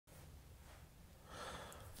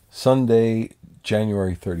Sunday,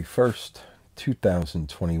 January 31st,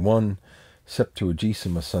 2021,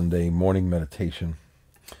 Septuagesima Sunday morning meditation.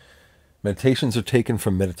 Meditations are taken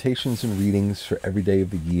from Meditations and Readings for Every Day of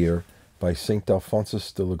the Year by St.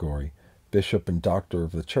 Alphonsus Liguori, Bishop and Doctor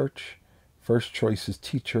of the Church, first choice as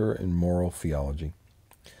teacher in moral theology.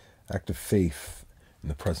 Act of faith in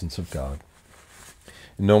the presence of God.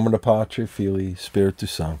 In nomine Patri, Filii,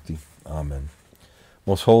 Spiritus Sancti. Amen.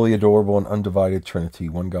 Most holy, adorable, and undivided Trinity,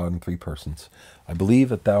 one God in three persons, I believe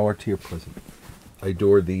that thou art here present. I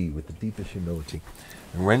adore thee with the deepest humility,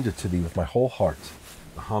 and render to thee with my whole heart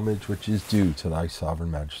the homage which is due to thy sovereign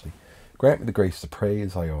majesty. Grant me the grace to pray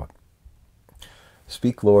as I ought.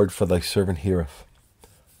 Speak, Lord, for thy servant heareth.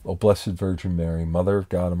 O Blessed Virgin Mary, Mother of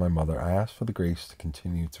God and my Mother, I ask for the grace to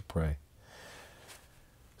continue to pray.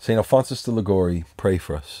 St. Alphonsus Liguori, pray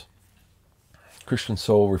for us. Christian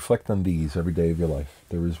soul, reflect on these every day of your life.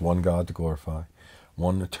 There is one God to glorify,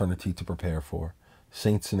 one eternity to prepare for,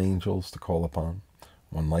 saints and angels to call upon,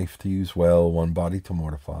 one life to use well, one body to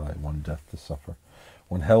mortify, one death to suffer,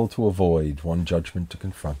 one hell to avoid, one judgment to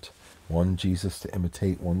confront, one Jesus to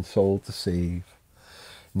imitate, one soul to save,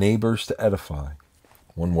 neighbors to edify,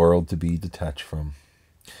 one world to be detached from,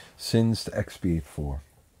 sins to expiate for,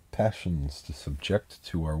 passions to subject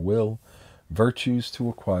to our will, virtues to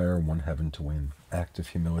acquire, one heaven to win. Act of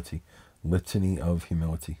humility, litany of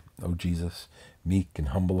humility. O Jesus, meek and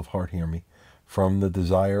humble of heart, hear me. From the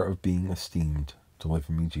desire of being esteemed,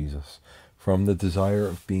 deliver me, Jesus. From the desire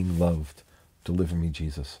of being loved, deliver me,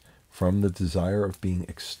 Jesus. From the desire of being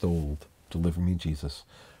extolled, deliver me, Jesus.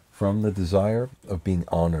 From the desire of being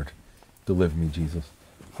honored, deliver me, Jesus.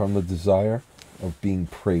 From the desire of being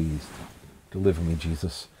praised, deliver me,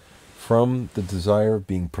 Jesus. From the desire of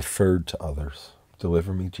being preferred to others,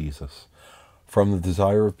 deliver me, Jesus. From the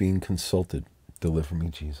desire of being consulted, deliver me,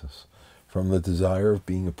 Jesus. From the desire of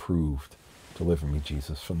being approved, deliver me,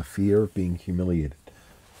 Jesus. From the fear of being humiliated,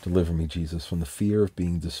 deliver me, Jesus. From the fear of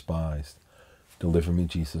being despised, deliver me,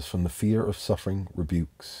 Jesus. From the fear of suffering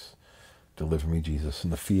rebukes, deliver me, Jesus.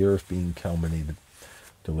 From the fear of being calumniated,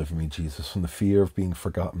 deliver me, Jesus. From the fear of being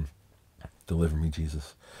forgotten, deliver me,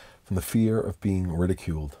 Jesus. From the fear of being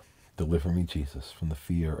ridiculed, deliver me, Jesus. From the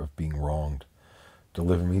fear of being wronged,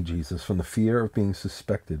 deliver me, Jesus. From the fear of being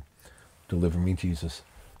suspected, deliver me, Jesus.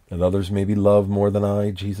 That others may be loved more than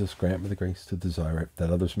I, Jesus, grant me the grace to desire it. That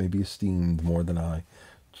others may be esteemed more than I,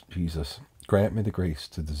 Jesus, grant me the grace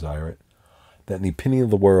to desire it. That in the opinion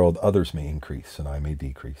of the world others may increase and I may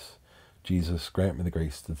decrease, Jesus, grant me the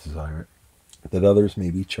grace to desire it. That others may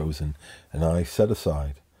be chosen and I set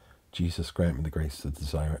aside, Jesus, grant me the grace to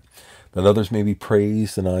desire it. That others may be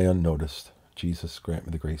praised and I unnoticed, Jesus, grant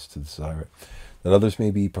me the grace to desire it. That others may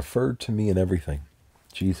be preferred to me in everything,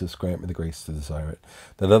 Jesus, grant me the grace to desire it.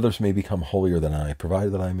 That others may become holier than I,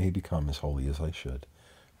 provided that I may become as holy as I should,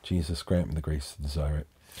 Jesus, grant me the grace to desire it.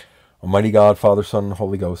 Almighty God, Father, Son, and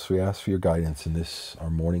Holy Ghost, we ask for your guidance in this, our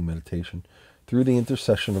morning meditation, through the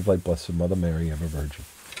intercession of thy blessed Mother Mary, ever Virgin.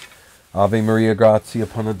 Ave Maria, gratia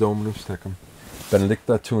plena Dominus tecum,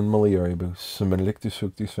 benedicta tu in mulieribus, and benedictus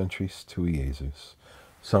fructus ventris tui, Iesus.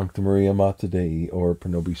 Sancta Maria Mater Dei, ora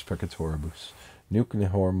pro nobis peccatoribus, nunc in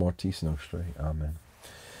hora mortis nostrae. Amen.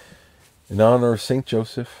 In honor of Saint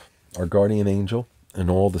Joseph, our guardian angel,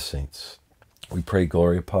 and all the saints, we pray,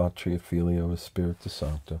 Gloria Patri, et Filio, et Spiritus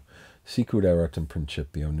Sancto, sicut erat in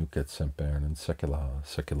principio, nunc et semper, and in saecula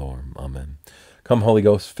saeculorum. Amen. Come, Holy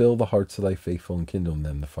Ghost, fill the hearts of thy faithful, and kindle in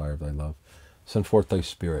them the fire of thy love. Send forth thy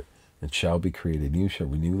Spirit, and it shall be created, and you shall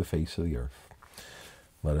renew the face of the earth.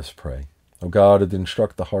 Let us pray. O God, who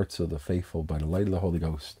instruct the hearts of the faithful by the light of the Holy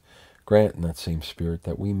Ghost, grant in that same Spirit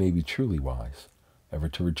that we may be truly wise, ever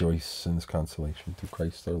to rejoice in his consolation, through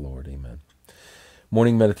Christ our Lord. Amen.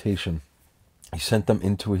 Morning meditation. He sent them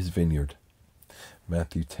into his vineyard.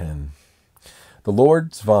 Matthew 10. The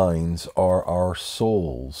Lord's vines are our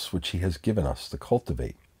souls, which he has given us to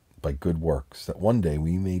cultivate by good works, that one day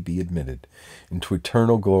we may be admitted into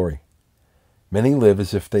eternal glory. Many live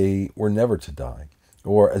as if they were never to die,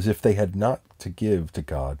 or as if they had not to give to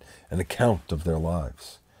God an account of their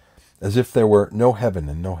lives, as if there were no heaven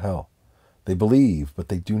and no hell. They believe, but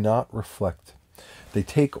they do not reflect. They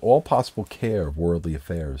take all possible care of worldly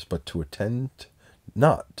affairs, but to attend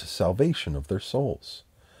not to salvation of their souls.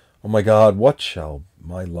 O my God, what shall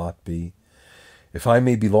my lot be? If I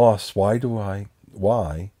may be lost, why do I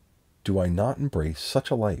not embrace such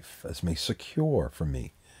a life as may secure for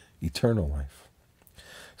me eternal life?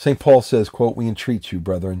 St. Paul says, quote, we entreat you,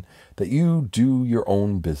 brethren, that you do your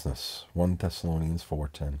own business. 1 Thessalonians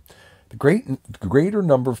 4:10. The greater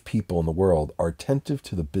number of people in the world are attentive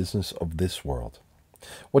to the business of this world.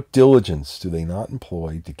 What diligence do they not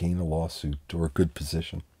employ to gain a lawsuit or a good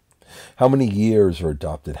position? How many years are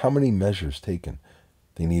adopted? How many measures taken?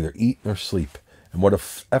 They neither eat nor sleep. And what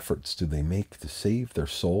efforts do they make to save their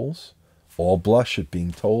souls? All blush at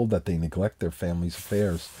being told that they neglect their family's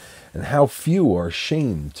affairs. And how few are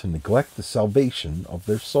ashamed to neglect the salvation of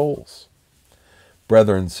their souls?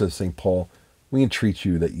 Brethren, says St. Paul, we entreat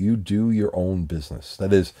you that you do your own business,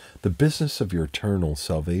 that is, the business of your eternal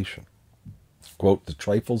salvation. Quote, the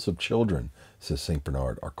trifles of children, says St.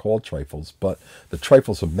 Bernard, are called trifles, but the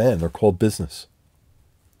trifles of men are called business.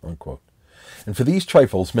 Unquote. And for these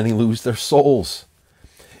trifles, many lose their souls.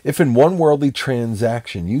 If in one worldly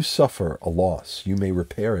transaction you suffer a loss, you may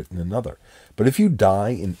repair it in another. But if you die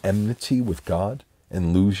in enmity with God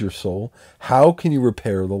and lose your soul, how can you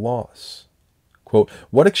repair the loss? Quote,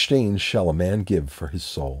 what exchange shall a man give for his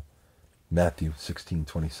soul? Matthew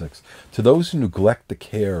 16:26. To those who neglect the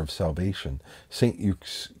care of salvation, St.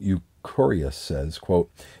 Euchorius says, quote,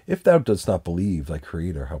 if thou dost not believe thy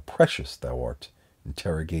Creator, how precious thou art,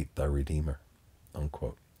 interrogate thy Redeemer.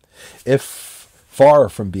 Unquote. If, far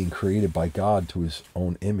from being created by God to his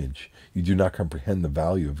own image, you do not comprehend the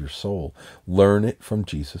value of your soul, learn it from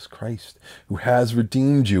Jesus Christ, who has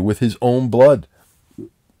redeemed you with his own blood.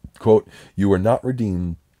 Quote, you are not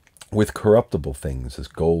redeemed with corruptible things as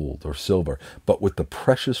gold or silver, but with the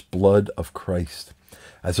precious blood of Christ,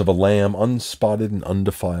 as of a lamb unspotted and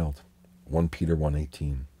undefiled. 1 Peter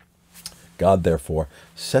 1:18. God, therefore,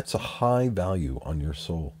 sets a high value on your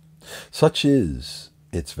soul. Such is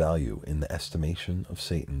its value in the estimation of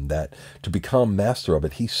Satan, that to become master of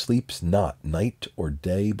it, he sleeps not night or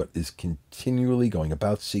day, but is continually going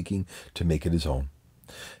about seeking to make it his own.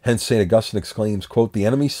 Hence St. Augustine exclaims, quote, the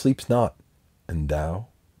enemy sleeps not, and thou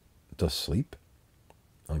dost sleep?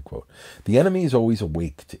 Unquote. The enemy is always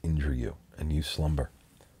awake to injure you, and you slumber.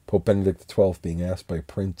 Pope Benedict XII, being asked by a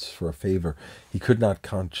prince for a favor he could not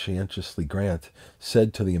conscientiously grant,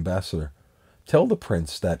 said to the ambassador, tell the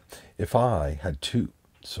prince that if I had 2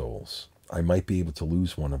 souls, I might be able to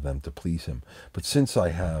lose one of them to please him. But since I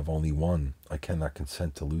have only one, I cannot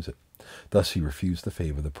consent to lose it. Thus he refused the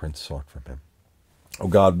favor the prince sought from him. O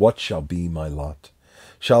God, what shall be my lot?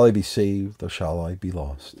 Shall I be saved, or shall I be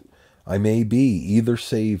lost? I may be either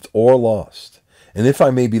saved or lost. And if I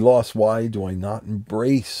may be lost, why do I not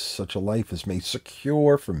embrace such a life as may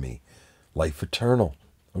secure for me life eternal?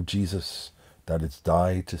 O Jesus, thou didst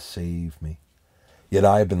die to save me. Yet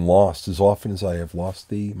I have been lost as often as I have lost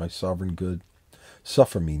thee, my sovereign good.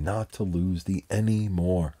 Suffer me not to lose thee any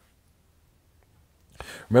more.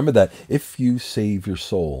 Remember that if you save your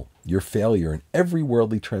soul, your failure in every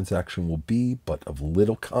worldly transaction will be but of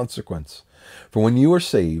little consequence. For when you are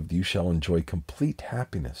saved, you shall enjoy complete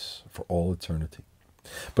happiness for all eternity.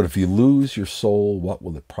 But if you lose your soul, what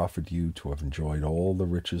will it profit you to have enjoyed all the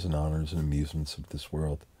riches and honors and amusements of this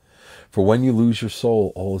world? For when you lose your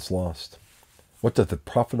soul, all is lost. What doth it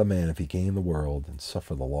profit a man if he gain the world and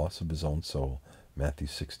suffer the loss of his own soul? Matthew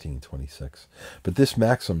 16:26. But this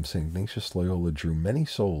maxim St. Ignatius Loyola drew many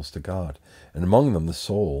souls to God, and among them the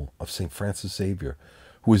soul of St. Francis Xavier,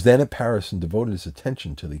 who was then at Paris and devoted his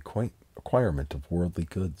attention to the acquirement of worldly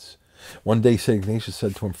goods. One day St. Ignatius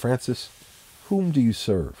said to him, Francis, whom do you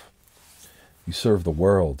serve? You serve the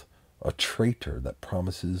world, a traitor that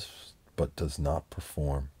promises but does not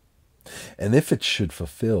perform. And if it should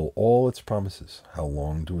fulfill all its promises, how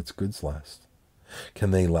long do its goods last?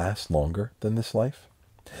 Can they last longer than this life?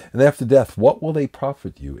 And after death, what will they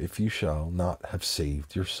profit you if you shall not have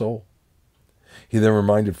saved your soul? He then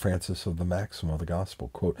reminded Francis of the maxim of the gospel,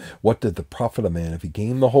 quote, what did the profit a man if he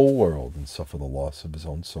gain the whole world and suffer the loss of his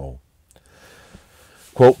own soul?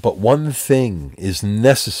 Quote, but one thing is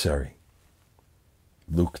necessary.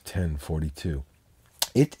 Luke 10:42.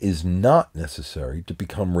 It is not necessary to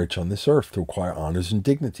become rich on this earth to acquire honors and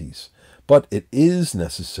dignities, but it is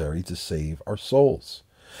necessary to save our souls.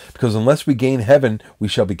 Because unless we gain heaven, we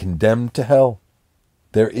shall be condemned to hell.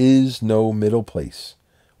 There is no middle place.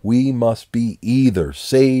 We must be either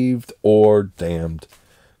saved or damned.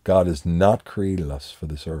 God has not created us for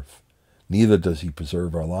this earth. Neither does he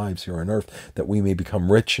preserve our lives here on earth that we may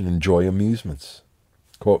become rich and enjoy amusements.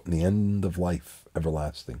 Quote, in the end of life,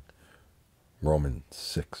 everlasting. Romans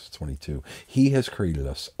 6:22. He has created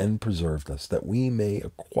us and preserved us that we may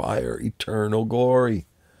acquire eternal glory.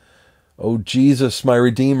 O Jesus, my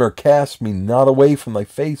Redeemer, cast me not away from thy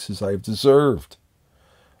face as I have deserved.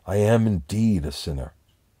 I am indeed a sinner,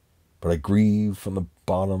 but I grieve from the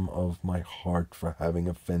bottom of my heart for having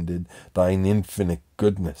offended thine infinite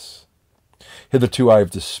goodness. Hitherto I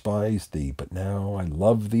have despised thee, but now I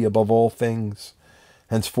love thee above all things,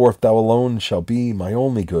 Henceforth thou alone shall be my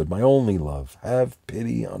only good, my only love. Have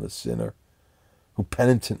pity on a sinner who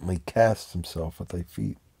penitently casts himself at thy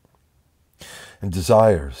feet and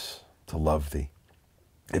desires to love thee.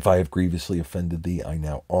 If I have grievously offended thee, I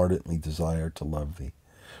now ardently desire to love thee.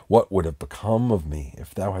 What would have become of me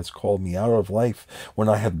if thou hadst called me out of life when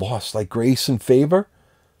I had lost thy grace and favor?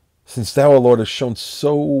 Since thou, O Lord, hast shown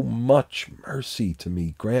so much mercy to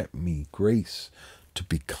me, grant me grace to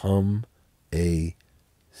become a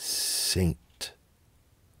saint.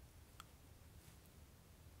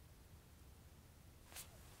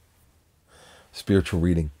 Spiritual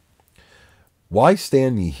reading. Why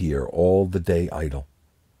stand ye here all the day idle?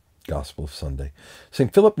 Gospel of Sunday.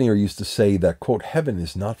 St. Philip Neri used to say that, quote, heaven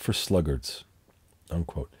is not for sluggards,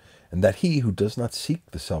 unquote, and that he who does not seek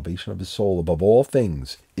the salvation of his soul above all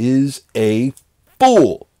things is a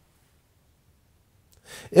fool.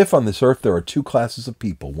 If on this earth there are two classes of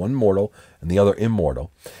people, one mortal and the other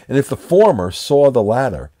immortal, and if the former saw the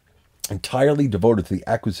latter entirely devoted to the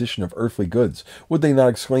acquisition of earthly goods, would they not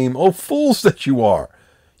exclaim, "O fools that you are!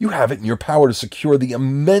 You have it in your power to secure the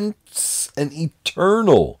immense and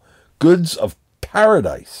eternal goods of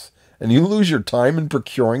paradise, and you lose your time in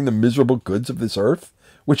procuring the miserable goods of this earth,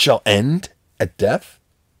 which shall end at death?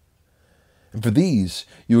 And for these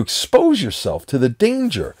you expose yourself to the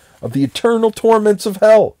danger of the eternal torments of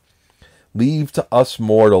hell. Leave to us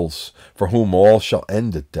mortals, for whom all shall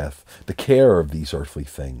end at death, the care of these earthly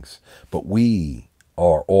things. But we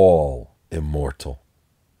are all immortal,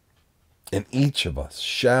 and each of us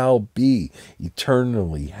shall be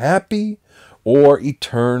eternally happy or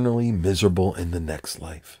eternally miserable in the next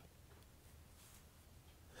life.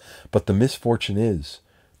 But the misfortune is,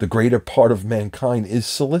 the greater part of mankind is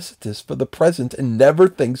solicitous for the present and never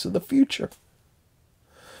thinks of the future.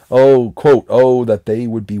 Oh, quote, oh, that they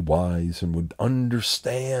would be wise and would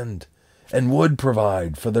understand and would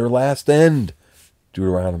provide for their last end.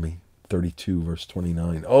 Deuteronomy 32, verse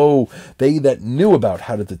 29. Oh, they that knew about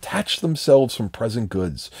how to detach themselves from present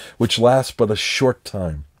goods, which last but a short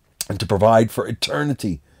time, and to provide for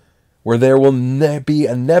eternity, where there will be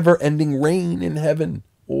a never-ending reign in heaven,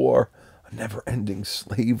 or a never-ending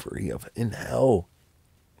slavery in hell.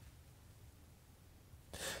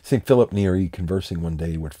 St. Philip Neri, conversing one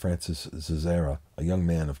day with Francis Zazera, a young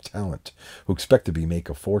man of talent, who expected to make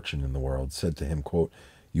a fortune in the world, said to him, quote,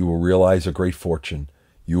 "You will realize a great fortune.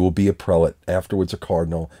 You will be a prelate, afterwards a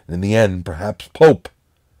cardinal, and in the end, perhaps pope.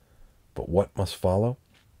 But what must follow?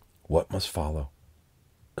 What must follow?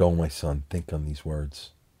 Go, my son, think on these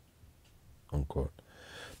words." Unquote.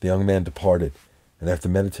 The young man departed, and after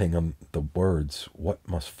meditating on the words, what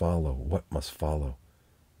must follow, what must follow,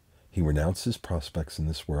 he renounced his prospects in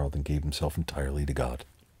this world and gave himself entirely to God.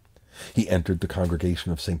 He entered the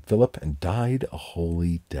congregation of St. Philip and died a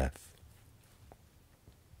holy death.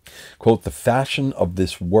 Quote, "The fashion of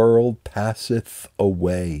this world passeth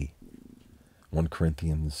away." 1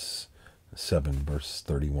 Corinthians 7, verse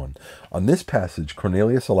 31. On this passage,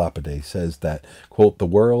 Cornelius a Lapide says that, quote, "the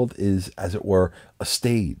world is, as it were, a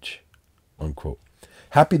stage," unquote.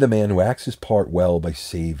 Happy the man who acts his part well by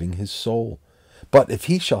saving his soul. But if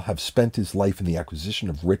he shall have spent his life in the acquisition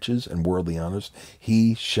of riches and worldly honors,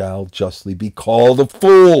 he shall justly be called a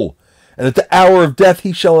fool. And at the hour of death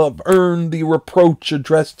he shall have earned the reproach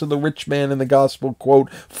addressed to the rich man in the gospel,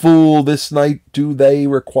 quote, "Fool, this night do they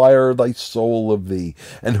require thy soul of thee.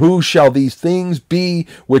 And who shall these things be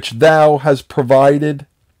which thou hast provided?"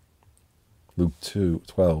 Luke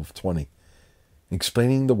 12:20.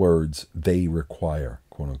 Explaining the words, "they require,"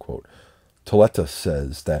 quote unquote, Toletus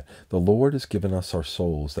says that the Lord has given us our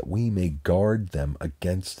souls that we may guard them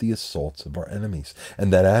against the assaults of our enemies,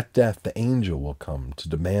 and that at death the angel will come to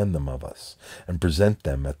demand them of us and present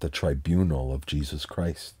them at the tribunal of Jesus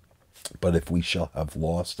Christ. But if we shall have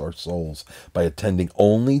lost our souls by attending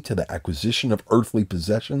only to the acquisition of earthly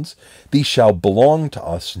possessions, these shall belong to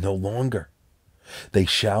us no longer. They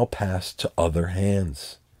shall pass to other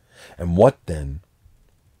hands. And what then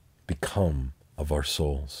become of our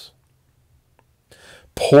souls?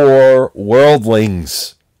 Poor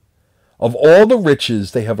worldlings! Of all the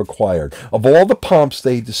riches they have acquired, of all the pomps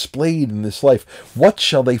they displayed in this life, what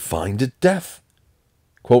shall they find at death?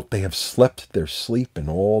 Quote, "They have slept their sleep, and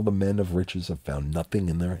all the men of riches have found nothing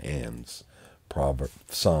in their hands."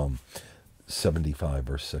 Psalm 75,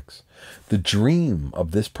 verse 6. The dream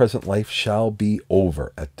of this present life shall be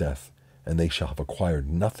over at death, and they shall have acquired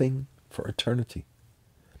nothing for eternity.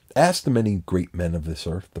 Ask the many great men of this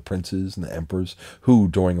earth, the princes and the emperors, who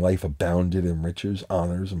during life abounded in riches,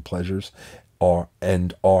 honors, and pleasures, are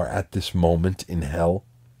at this moment in hell.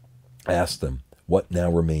 Ask them what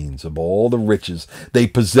now remains of all the riches they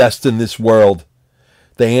possessed in this world.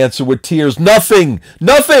 They answer with tears, nothing,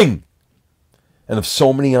 nothing. And of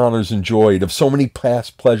so many honors enjoyed, of so many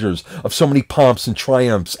past pleasures, of so many pomps and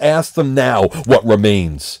triumphs, ask them now what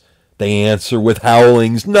remains. They answer with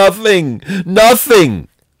howlings, nothing, nothing.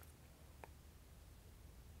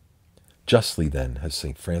 Justly then has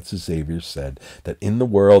St. Francis Xavier said that in the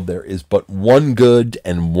world there is but one good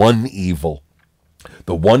and one evil.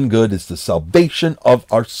 The one good is the salvation of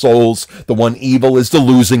our souls. The one evil is the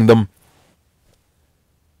losing them.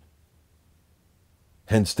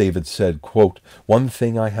 Hence David said, quote, one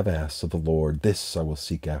thing I have asked of the Lord, this I will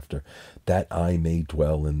seek after, that I may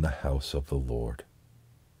dwell in the house of the Lord.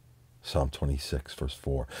 Psalm 26, verse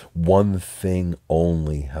 4. One thing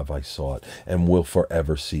only have I sought, and will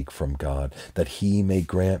forever seek from God, that he may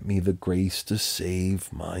grant me the grace to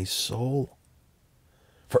save my soul.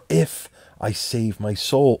 For if I save my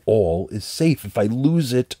soul, all is safe. If I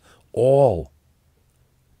lose it, all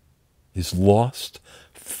is lost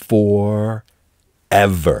forever.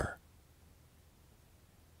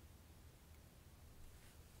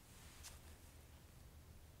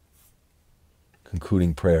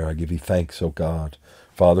 Concluding prayer, I give thee thanks, O God,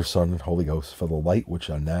 Father, Son, and Holy Ghost, for the light which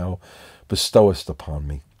thou now bestowest upon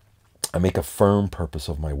me. I make a firm purpose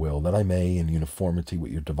of my will, that I may, in uniformity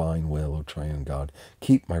with your divine will, O Triune God,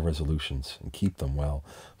 keep my resolutions, and keep them well,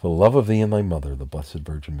 for the love of thee and thy mother, the Blessed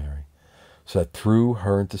Virgin Mary, so that through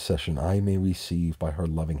her intercession I may receive by her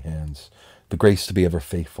loving hands the grace to be ever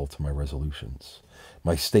faithful to my resolutions,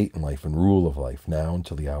 my state in life and rule of life, now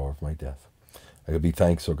until the hour of my death. I give thee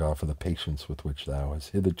thanks, O God, for the patience with which thou hast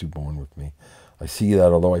hitherto borne with me. I see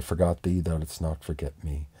that although I forgot thee, thou didst not forget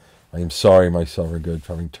me. I am sorry, my sovereign good,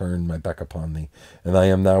 for having turned my back upon thee, and I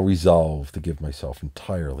am now resolved to give myself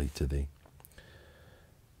entirely to thee.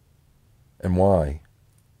 And why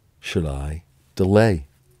should I delay?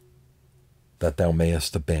 That thou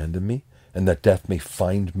mayest abandon me, and that death may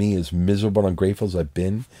find me as miserable and ungrateful as I've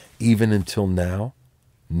been, even until now?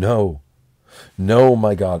 No. No,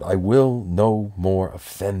 my God, I will no more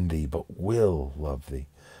offend thee, but will love thee.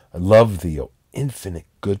 I love thee, O infinite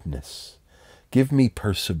goodness. Give me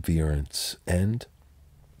perseverance and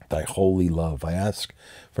thy holy love. I ask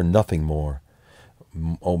for nothing more.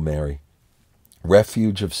 O Mary,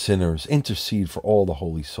 refuge of sinners, intercede for all the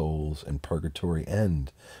holy souls in purgatory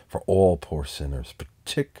and for all poor sinners,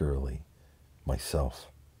 particularly myself.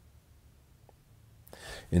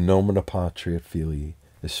 In nomine Patri et Filii,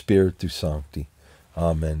 et Spiritus Sancti.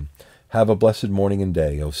 Amen. Have a blessed morning and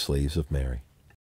day, O slaves of Mary.